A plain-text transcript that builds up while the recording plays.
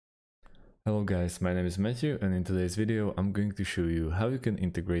Hello guys, my name is Matthew and in today's video I'm going to show you how you can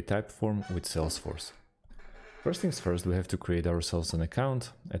integrate Typeform with Salesforce. First things first, we have to create ourselves an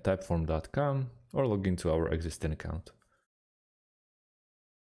account at typeform.com or log into our existing account.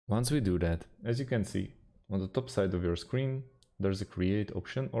 Once we do that, as you can see, on the top side of your screen there's a create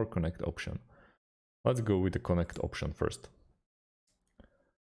option or connect option. Let's go with the connect option first.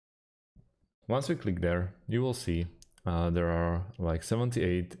 Once we click there, you will see there are like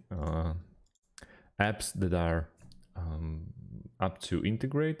 78 apps that are up to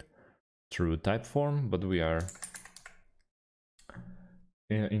integrate through Typeform, but we are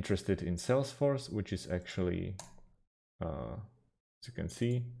interested in Salesforce, which is actually, as you can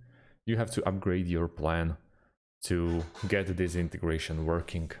see, you have to upgrade your plan to get this integration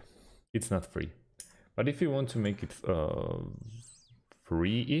working. It's not free, but if you want to make it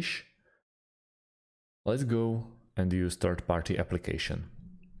free-ish, let's go and use third-party application.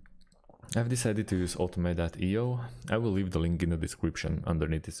 I've decided to use Automate.io. I will leave the link in the description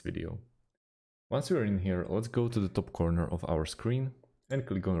underneath this video. Once we're in here, let's go to the top corner of our screen and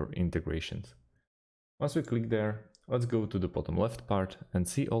click on our integrations. Once we click there, let's go to the bottom left part and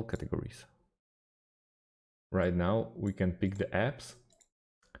see all categories. Right now we can pick the apps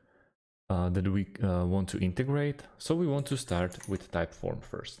that we want to integrate, so we want to start with Typeform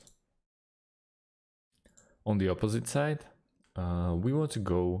first. On the opposite side, we want to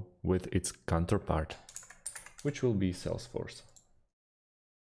go with its counterpart, which will be Salesforce.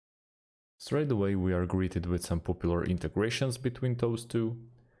 Straight away we are greeted with some popular integrations between those two,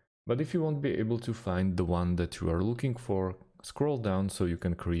 but if you won't be able to find the one that you are looking for, scroll down so you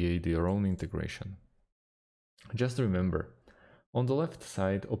can create your own integration. Just remember, on the left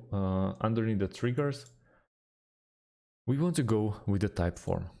side, underneath the triggers, we want to go with the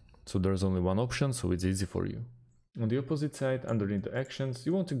Typeform. So there's only one option, so it's easy for you. On the opposite side, underneath the actions,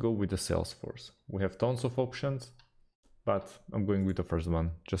 you want to go with the Salesforce. We have tons of options, but I'm going with the first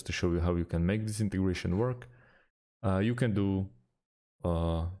one just to show you how you can make this integration work. You can go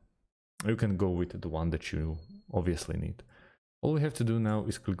with the one that you obviously need. All we have to do now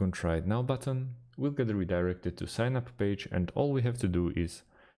is click on Try It Now button. We'll get redirected to sign up page, and all we have to do is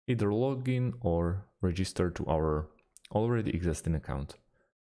either log in or register to our already existing account.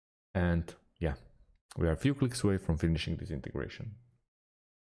 And yeah, we are a few clicks away from finishing this integration.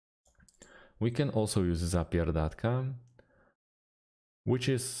 We can also use Zapier.com, which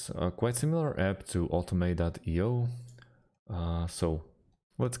is a quite similar app to Automate.io. So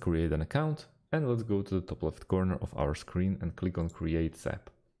let's create an account and let's go to the top left corner of our screen and click on Create Zap.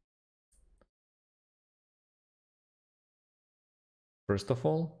 First of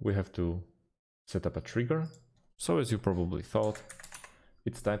all, we have to set up a trigger. So as you probably thought,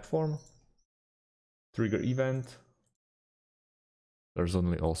 it's Typeform, trigger event, there's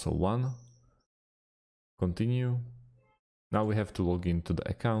only also one, continue. Now we have to log into the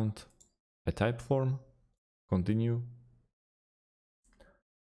account at Typeform, continue.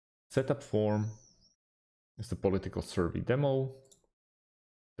 Setup form is the political survey demo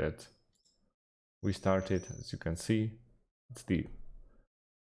that we started. As you can see, it's the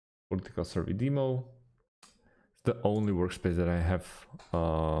political survey demo. The only workspace that I have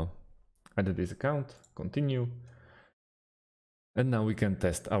added this account, continue. And now we can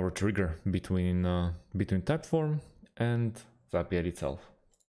test our trigger between Typeform and Zapier itself.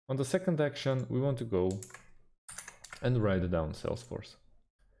 On the second action, we want to go and write down Salesforce.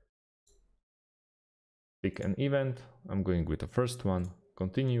 Pick an event, I'm going with the first one,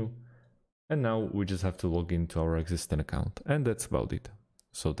 continue. And now we just have to log into our existing account. And that's about it.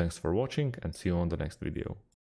 So thanks for watching and see you on the next video.